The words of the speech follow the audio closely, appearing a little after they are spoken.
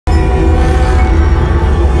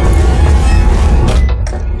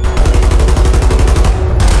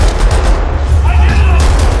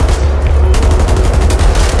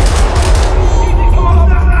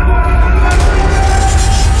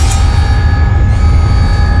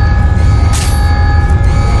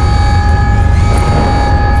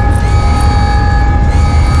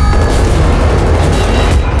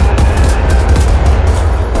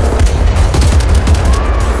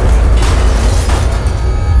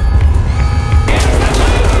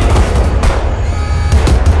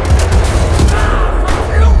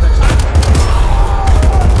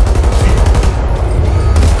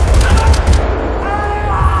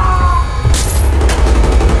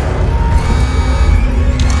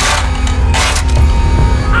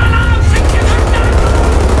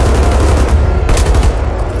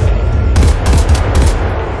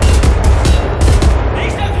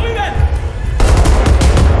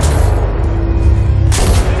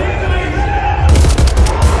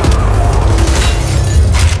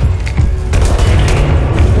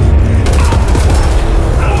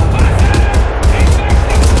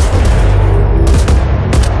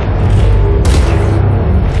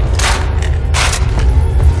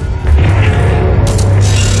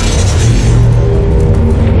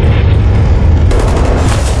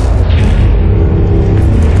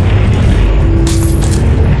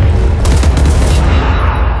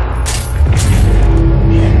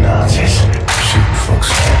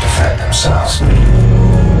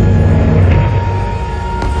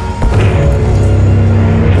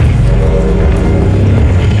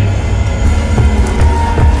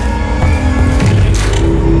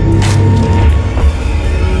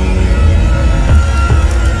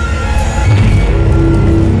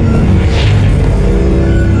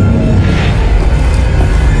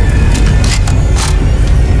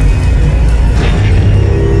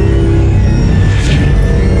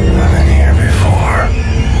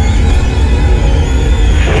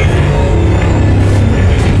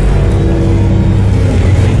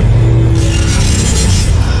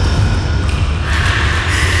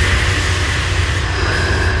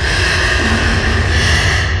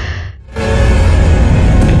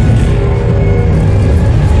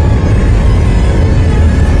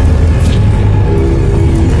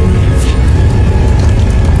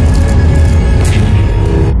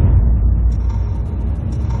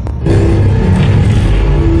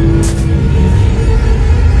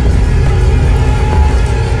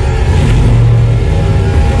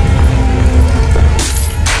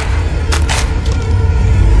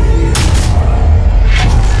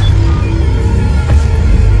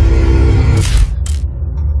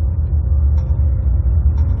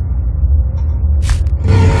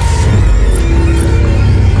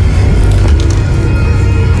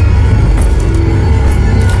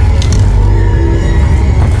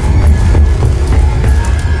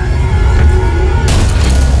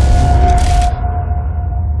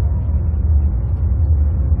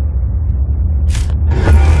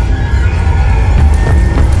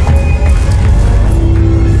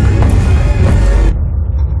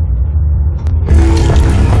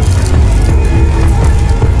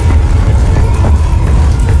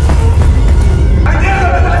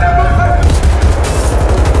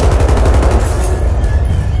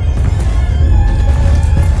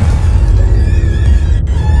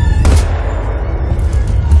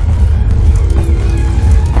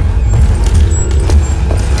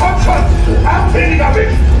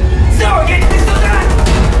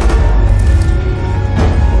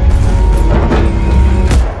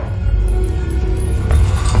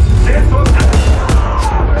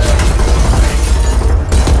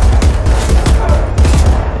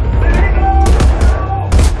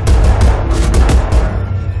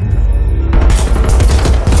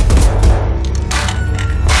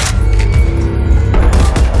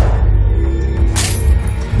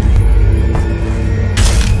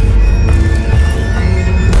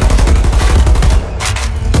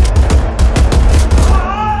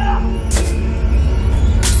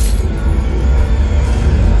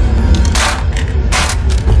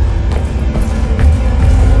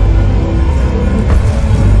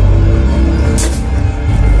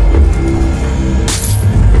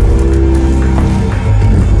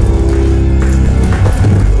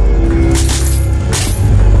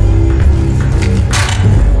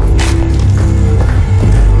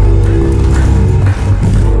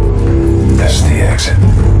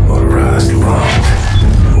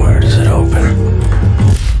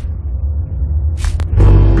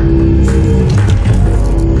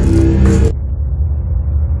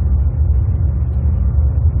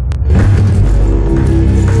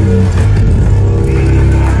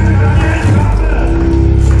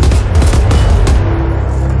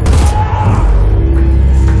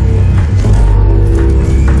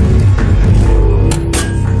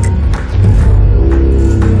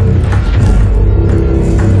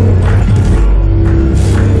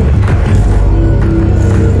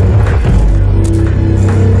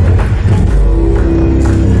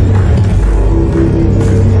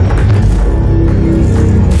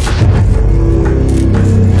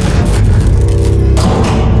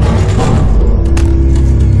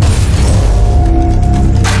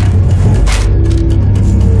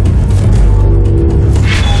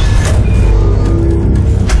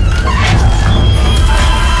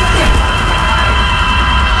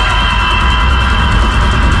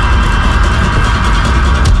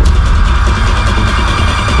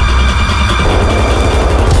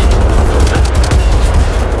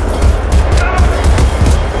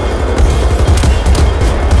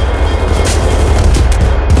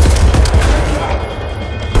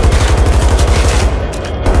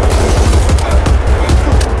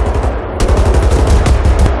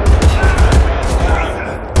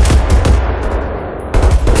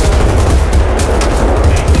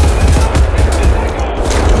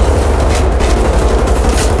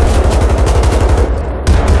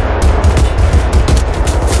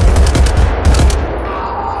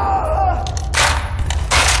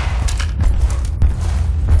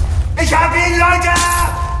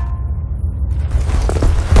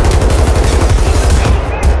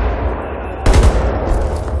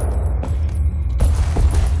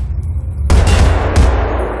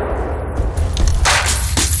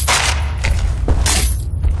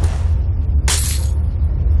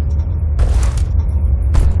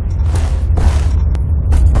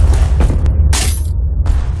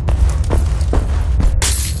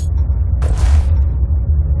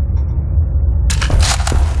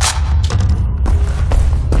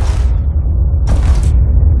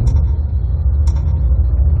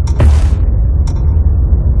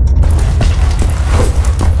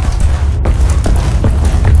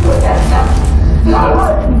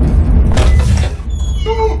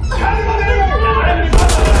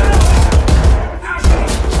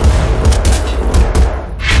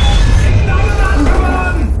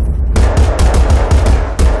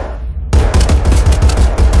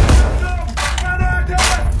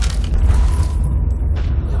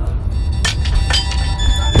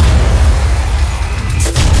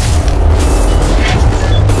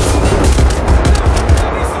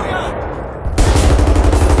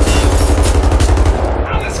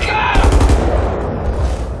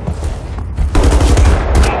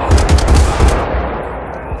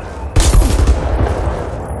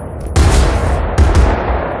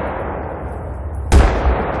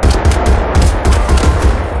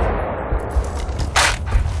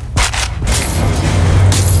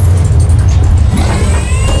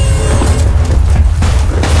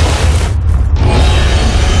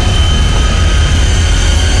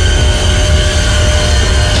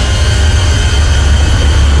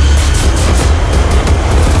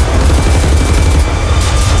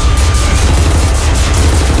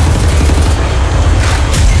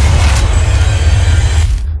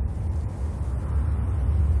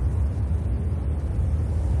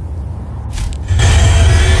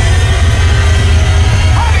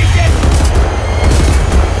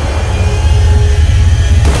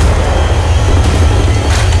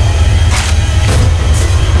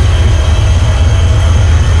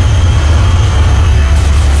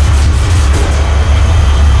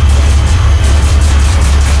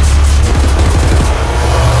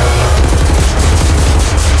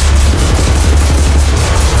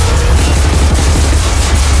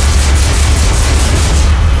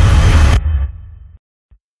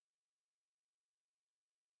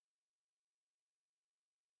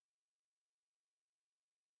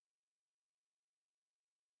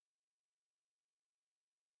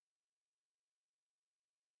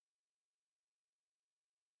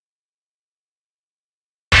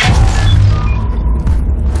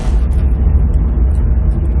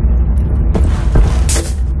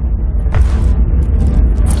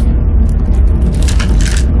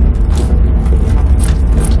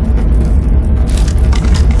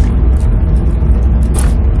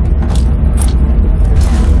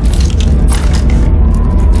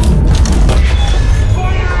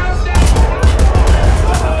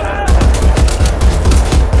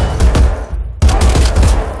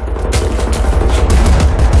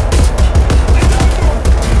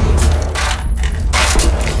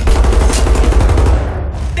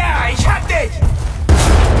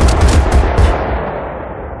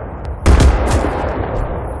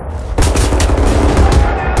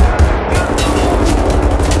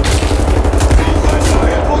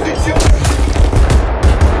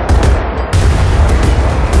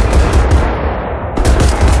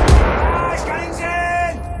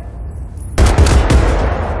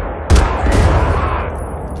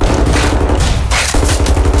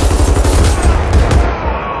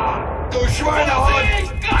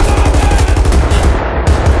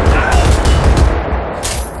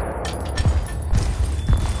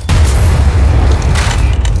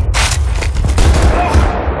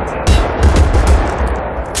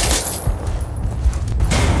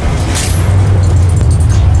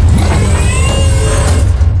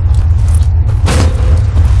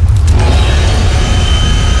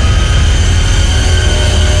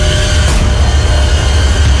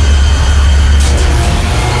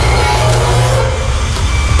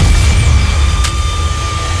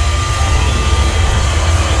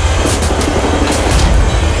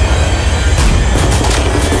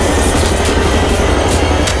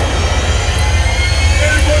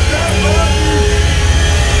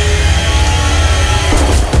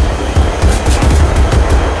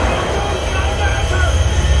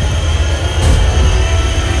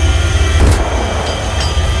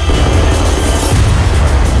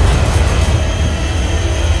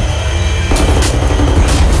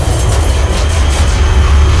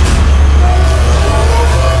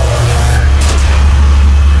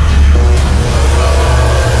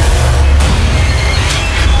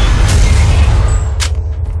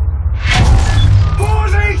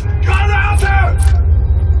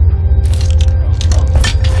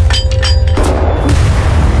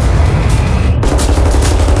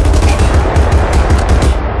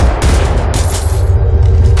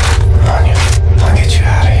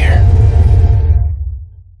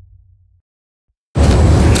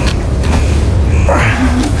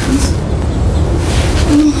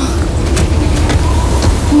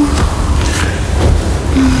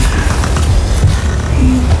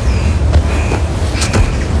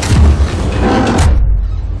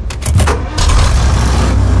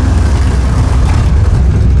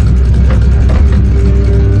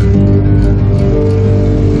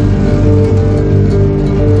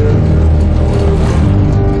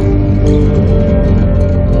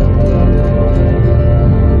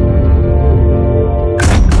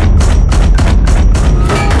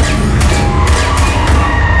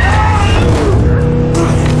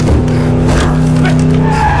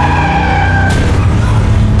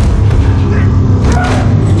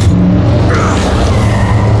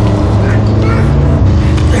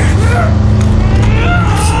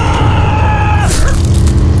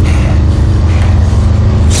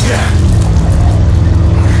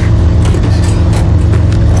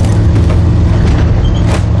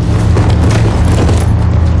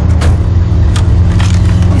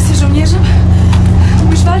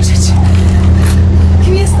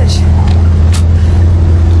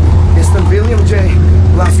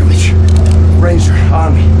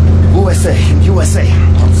USA, USA.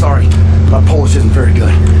 I'm sorry, my Polish isn't very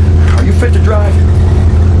good. Are you fit to drive?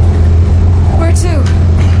 Where to?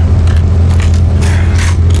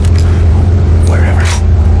 Wherever.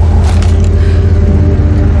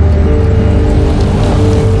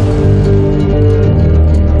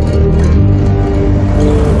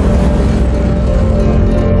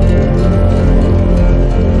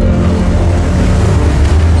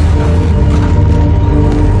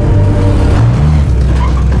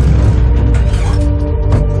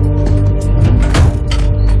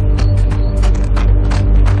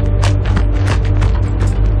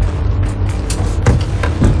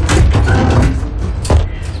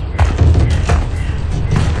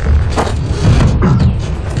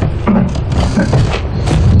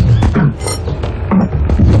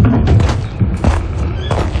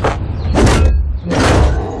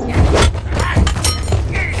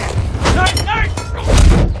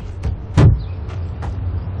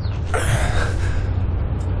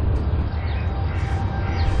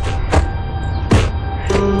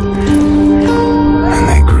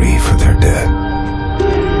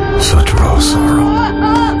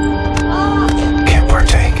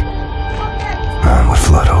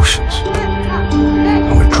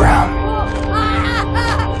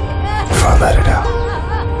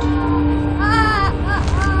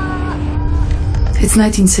 It's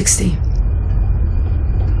 1960.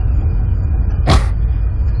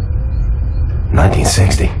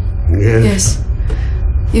 1960? Yes.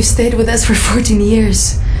 You've stayed with us for 14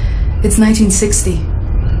 years. It's 1960.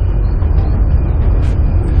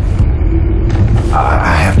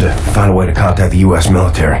 I have to find a way to contact the U.S.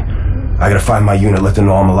 military. I gotta find my unit, let them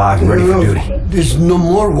know I'm alive and ready for duty. There's no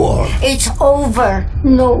more war. It's over.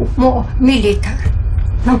 No more military.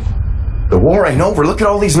 No. The war ain't over. Look at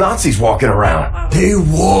all these Nazis walking around. They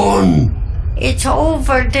won. It's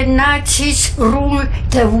over. The Nazis rule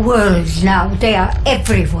the world now. They are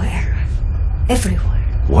everywhere. Everywhere.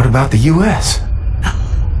 What about the U.S.?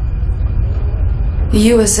 The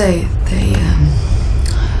USA, they,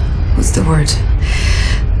 what's the word?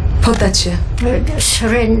 Podacie.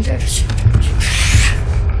 Surrenders.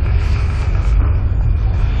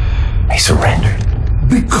 They surrendered.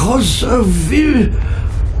 Because of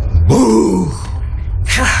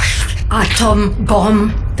Atom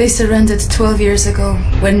bomb. They surrendered 12 years ago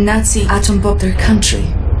when Nazi atom bombed their country.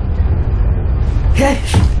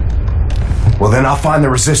 Yes. Well, then I'll find the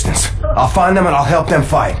resistance. I'll find them and I'll help them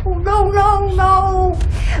fight. No, no, no.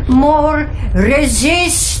 More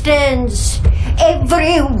resistance.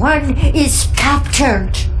 Everyone is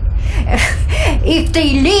captured. If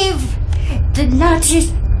they leave, the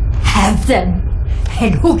Nazis have them.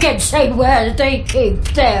 And who can say where they keep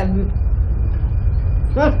them?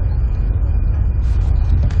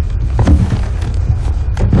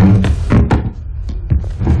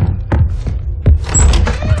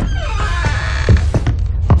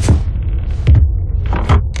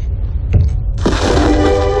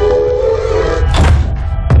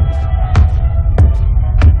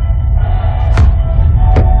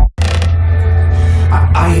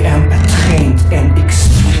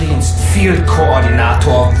 Field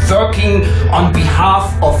coordinator working on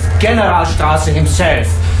behalf of Generalstrasse himself.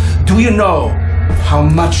 Do you know how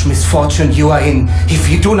much misfortune you are in if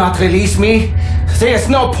you do not release me? There is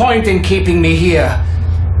no point in keeping me here.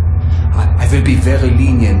 I will be very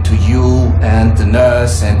lenient to you and the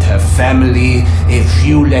nurse and her family if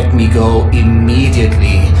you let me go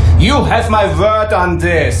immediately. You have my word on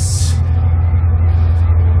this.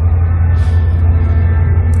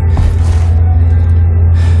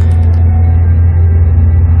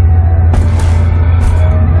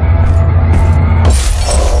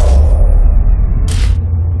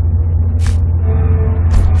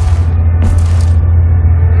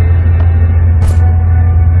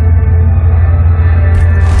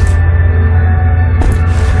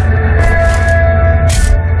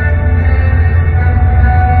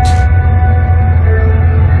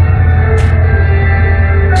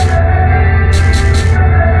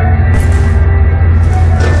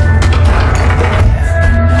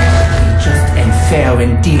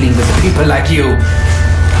 Dealing with people like you.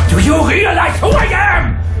 Do you realize who I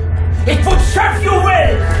am? It would serve you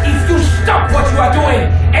well if you stop what you are doing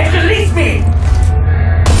and release me.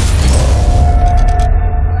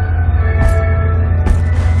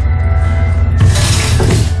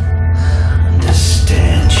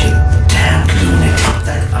 Understand, you damn lunatic,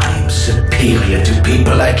 that I am superior to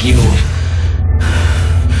people like you.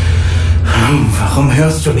 Warum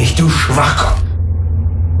hörst du nicht, du Schwachkopf?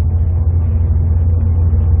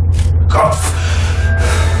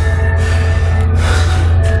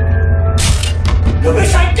 Du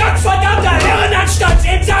bist ein gottverdammter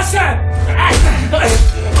Irrenanstandsinsasse! Scheiße!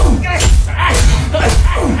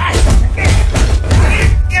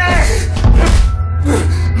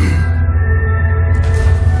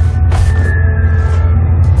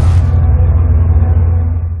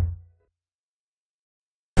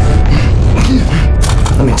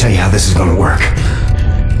 Let me tell you how this is gonna work.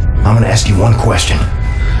 I'm gonna ask you one question.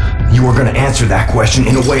 You are gonna answer that question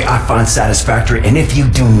in a way I find satisfactory, and if you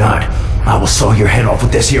do not, I will saw your head off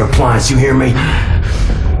with this here appliance, you hear me?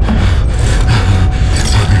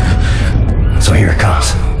 So here it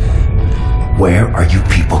comes. Where are you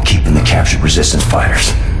people keeping the captured resistance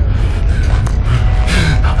fighters?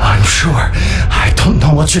 I'm sure I don't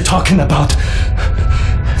know what you're talking about.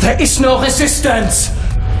 There is no resistance.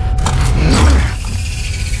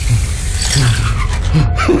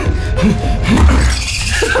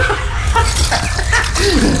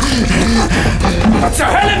 Was zur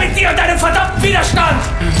Hölle mit dir und deinem verdammten Widerstand?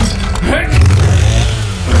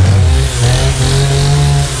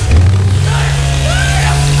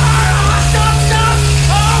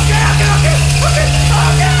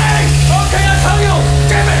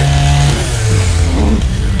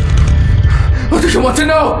 What do you want to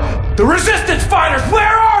know? The resistance fighters, where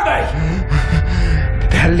are they?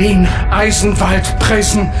 Berlin, Eisenwald,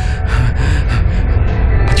 Presen.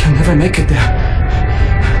 But you'll never make it there.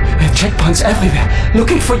 There are checkpoints everywhere.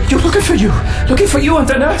 Looking for you and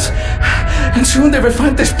the nurse. And soon they will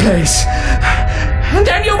find this place. And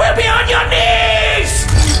then you will be on your knees!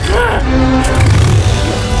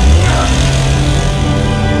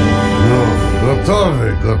 No,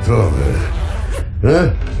 gotowy.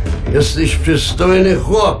 Jesteś przystojny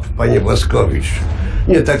chłop, panie Błaskowicz.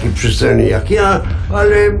 Nie taki przystojny jak ja,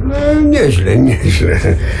 ale nieźle.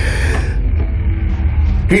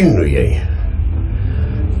 Pilnuj jej.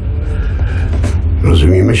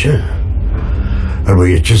 Rozumiemy się? Albo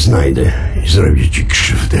ja cię znajdę i zrobię ci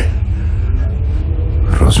krzywdę.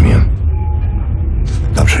 Rozumiem.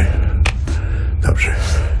 Dobrze.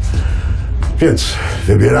 Więc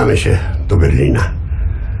wybieramy się do Berlina.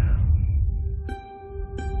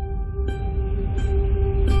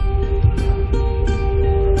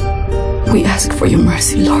 We ask for your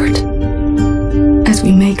mercy, Lord, as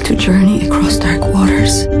we make to journey across dark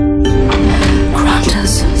waters. Grant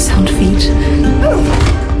us sound feet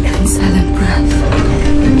and silent breath.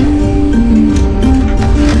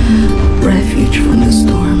 Refuge from the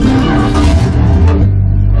storm.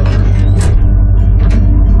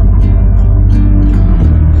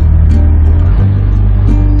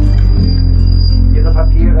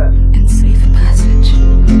 And safe passage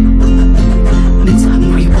amidst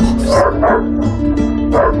hungry wolves.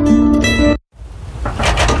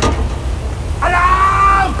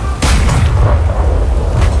 Alarm!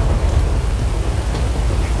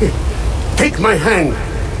 Take my hand.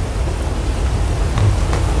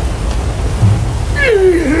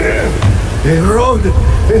 The road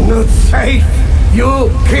is not safe.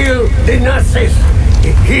 You kill the Nazis.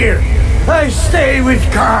 Here, I stay with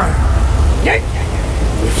car.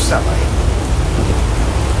 Wstawaj.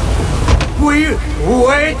 We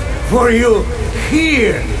wait for you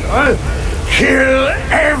here. Kill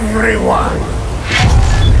everyone.